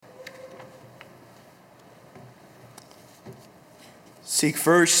Seek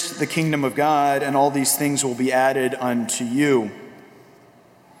first the kingdom of God, and all these things will be added unto you.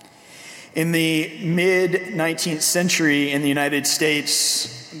 In the mid-19th century in the United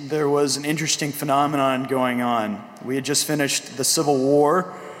States, there was an interesting phenomenon going on. We had just finished the Civil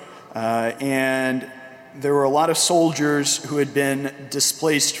War, and there were a lot of soldiers who had been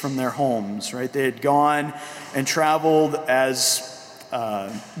displaced from their homes, right? They had gone and traveled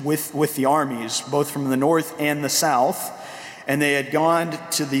with the armies, both from the North and the South, and they had gone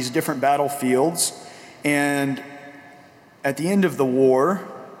to these different battlefields. And at the end of the war,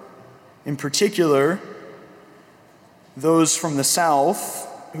 in particular, those from the South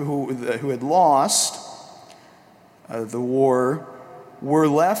who had lost the war were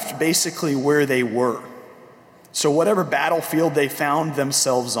left basically where they were. So whatever battlefield they found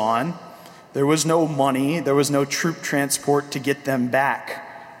themselves on, there was no money, there was no troop transport to get them back.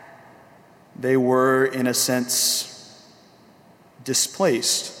 They were, in a sense,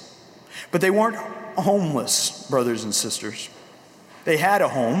 displaced. But they weren't homeless, brothers and sisters. They had a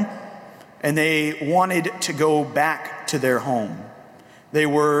home, and they wanted to go back to their home. They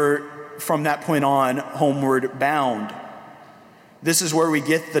were, from that point on, homeward bound. This is where we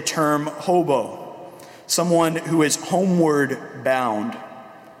get the term hobo, someone who is homeward bound,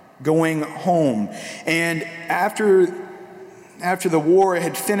 going home. And after the war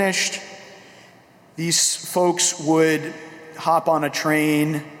had finished, these folks would hop on a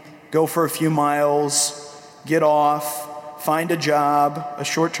train, go for a few miles, get off, find a job, a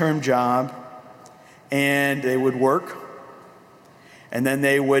short-term job, and they would work. And then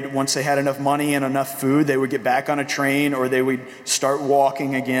they would, once they had enough money and enough food, they would get back on a train, or they would start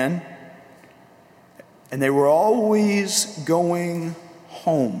walking again. And they were always going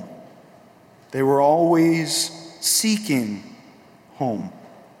home. They were always seeking home.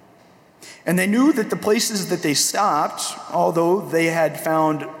 And they knew that the places that they stopped, although they had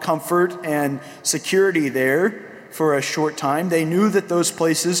found comfort and security there for a short time, they knew that those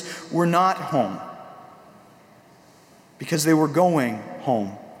places were not home, because they were going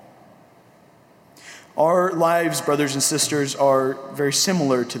home. Our lives, brothers and sisters, are very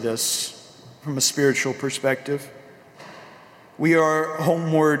similar to this from a spiritual perspective. We are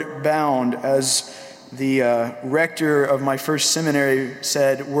homeward bound. As the rector of my first seminary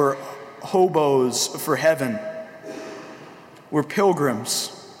said, we're hobos for heaven. We're pilgrims.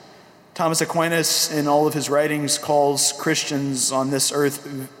 Thomas Aquinas, in all of his writings, calls Christians on this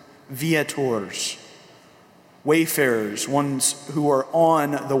earth viators, wayfarers, ones who are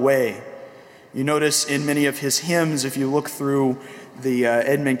on the way. You notice in many of his hymns, if you look through the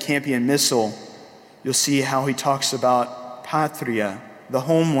Edmund Campion Missal, you'll see how he talks about patria, the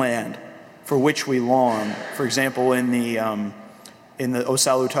homeland for which we long. For example, in the O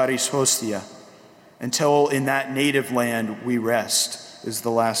Salutaris Hostia, until in that native land we rest, is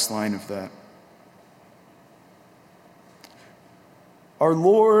the last line of that. Our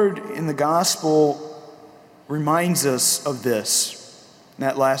Lord in the gospel reminds us of this, in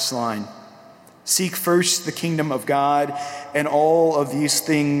that last line. Seek first the kingdom of God, and all of these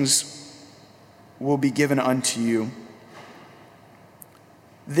things will be given unto you.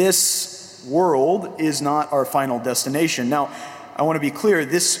 This world is not our final destination. Now, I want to be clear,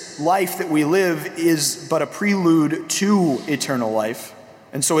 this life that we live is but a prelude to eternal life.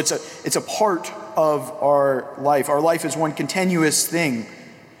 And so it's a part of our life. Our life is one continuous thing.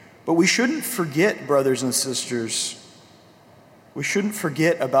 But we shouldn't forget, brothers and sisters, we shouldn't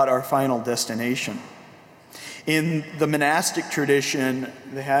forget about our final destination. In the monastic tradition,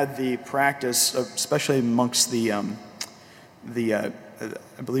 they had the practice of, especially amongst the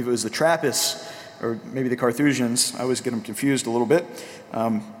I believe it was the Trappists, or maybe the Carthusians. I always get them confused a little bit.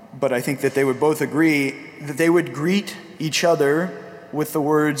 But I think that they would both agree that they would greet each other with the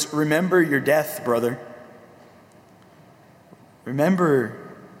words, "Remember your death, brother. Remember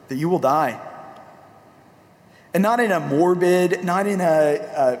that you will die." And not in a morbid, not in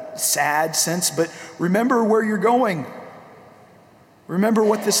a sad sense, but remember where you're going. Remember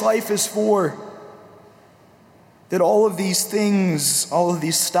what this life is for. That all of these things, all of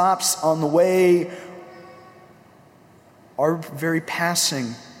these stops on the way are very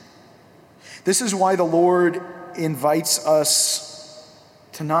passing. This is why the Lord invites us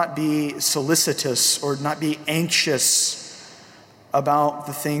to not be solicitous or not be anxious about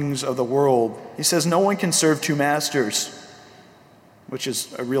the things of the world. He says no one can serve two masters, which is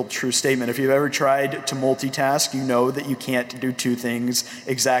a real true statement. If you've ever tried to multitask, you know that you can't do two things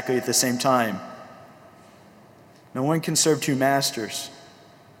exactly at the same time. No one can serve two masters.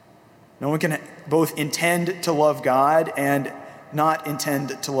 No one can both intend to love God and not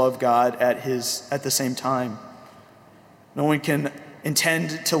intend to love God at the same time. No one can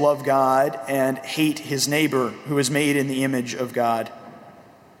intend to love God and hate his neighbor who is made in the image of God.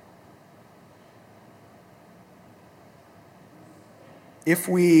 If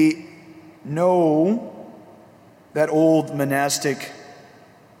we know that old monastic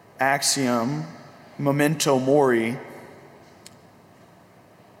axiom, memento mori,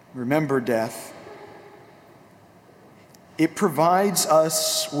 remember death, it provides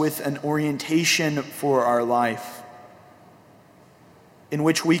us with an orientation for our life in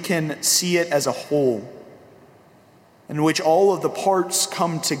which we can see it as a whole, in which all of the parts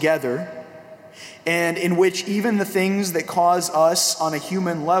come together, and in which even the things that cause us on a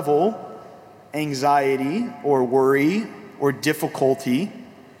human level anxiety or worry or difficulty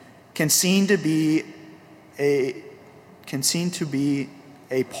can seem to be a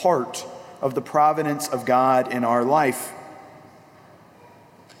part of the providence of God in our life.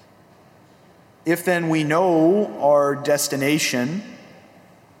 If then we know our destination,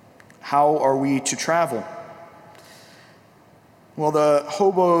 how are we to travel? Well, the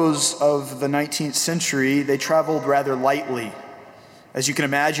hobos of the 19th century, they traveled rather lightly. As you can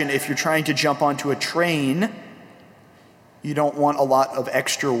imagine, if you're trying to jump onto a train, you don't want a lot of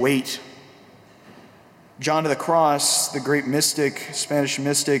extra weight. John of the Cross, the great mystic, Spanish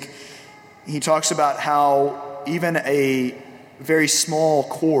mystic, he talks about how even a very small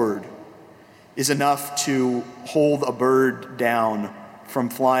cord is enough to hold a bird down from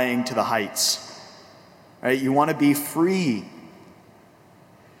flying to the heights. Right? You want to be free.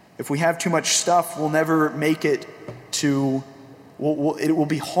 If we have too much stuff, we'll never make it to, it will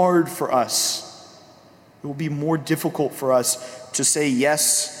be hard for us. It will be more difficult for us to say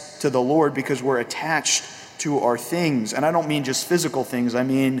yes to the Lord because we're attached to our things. And I don't mean just physical things, I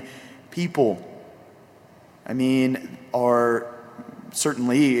mean people. I mean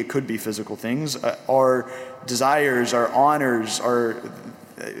certainly it could be physical things, our desires, our honors, our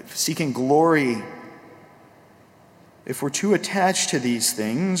seeking glory. If we're too attached to these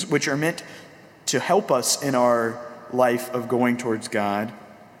things, which are meant to help us in our life of going towards God,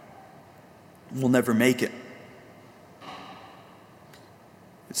 we'll never make it.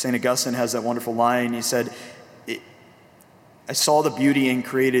 St. Augustine has that wonderful line. He said, I saw the beauty in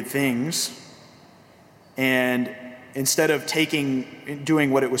created things, and instead of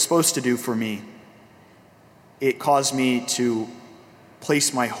doing what it was supposed to do for me, it caused me to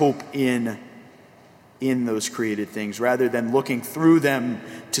place my hope in those created things, rather than looking through them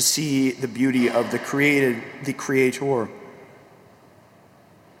to see the beauty of the Creator.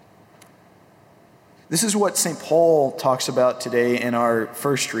 This is what St. Paul talks about today in our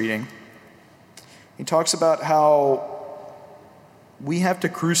first reading. He talks about how we have to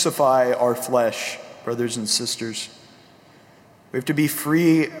crucify our flesh, brothers and sisters. We have to be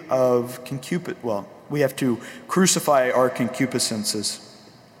free of we have to crucify our concupiscences.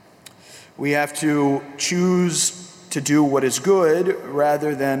 We have to choose to do what is good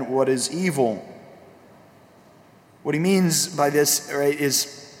rather than what is evil. What he means by this, right,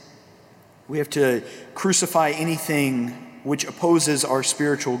 is we have to crucify anything which opposes our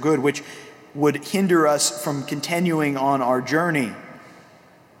spiritual good, which would hinder us from continuing on our journey,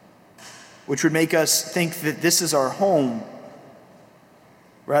 which would make us think that this is our home,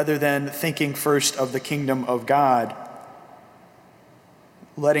 rather than thinking first of the kingdom of God,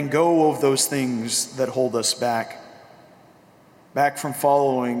 letting go of those things that hold us back from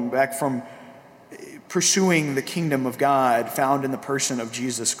following, back from pursuing the kingdom of God found in the person of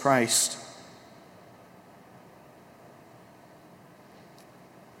Jesus Christ.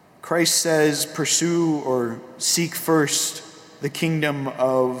 Christ says, pursue or seek first the kingdom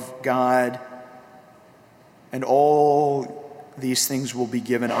of God, and all these things will be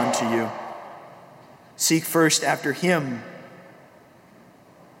given unto you. Seek first after him,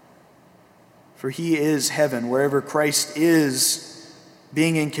 for he is heaven. Wherever Christ is,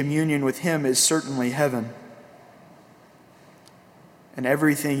 being in communion with him is certainly heaven. And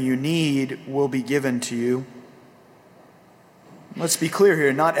everything you need will be given to you. Let's be clear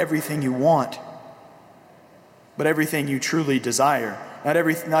here, not everything you want, but everything you truly desire. Not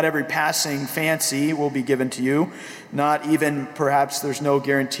every passing fancy will be given to you. Not even, perhaps there's no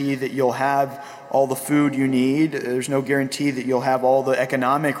guarantee that you'll have all the food you need. There's no guarantee that you'll have all the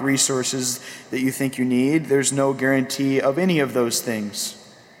economic resources that you think you need. There's no guarantee of any of those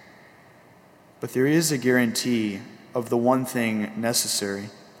things. But there is a guarantee of the one thing necessary: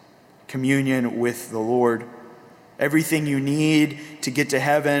 communion with the Lord. Everything you need to get to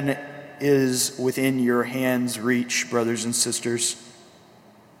heaven is within your hand's reach, brothers and sisters.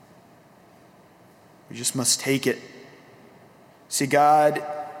 We just must take it. See, God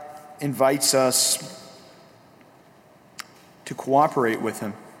invites us to cooperate with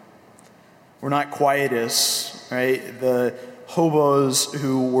him. We're not quietists, right? The hobos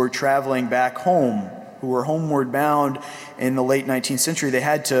who were traveling back home, who were homeward bound in the late 19th century, they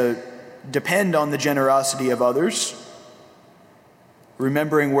had to depend on the generosity of others,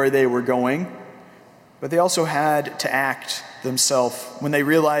 remembering where they were going, but they also had to act themselves. When they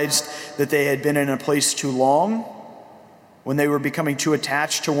realized that they had been in a place too long, when they were becoming too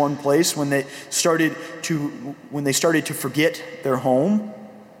attached to one place, when they started to forget their home,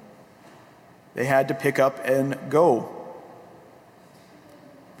 they had to pick up and go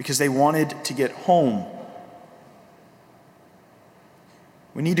because they wanted to get home.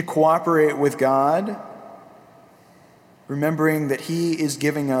 We need to cooperate with God, remembering that He is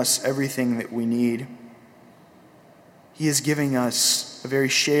giving us everything that we need. He is giving us a very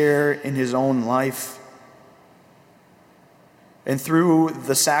share in His own life. And through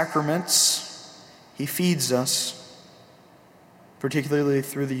the sacraments, He feeds us, particularly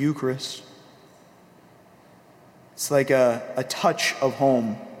through the Eucharist. It's like a touch of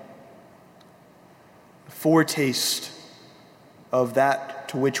home, a foretaste of that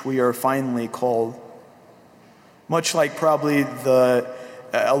to which we are finally called. Much like probably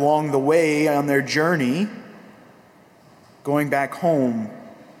along the way on their journey, going back home,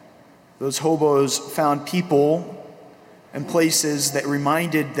 those hobos found people and places that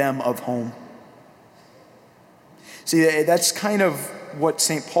reminded them of home. See, that's kind of what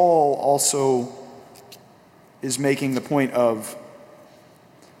St. Paul also is making the point of.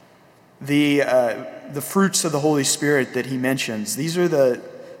 The fruits of the Holy Spirit that he mentions, these are the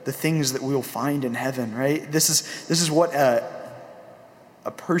things that we'll find in heaven, right? This is what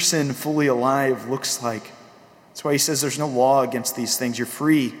a person fully alive looks like. That's why he says there's no law against these things. You're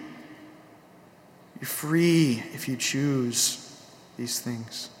free. You're free if you choose these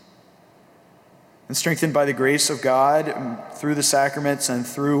things. And strengthened by the grace of God through the sacraments and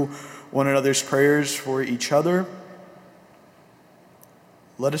through one another's prayers for each other,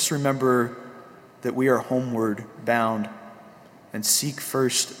 let us remember that we are homeward bound and seek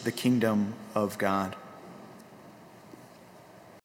first the kingdom of God.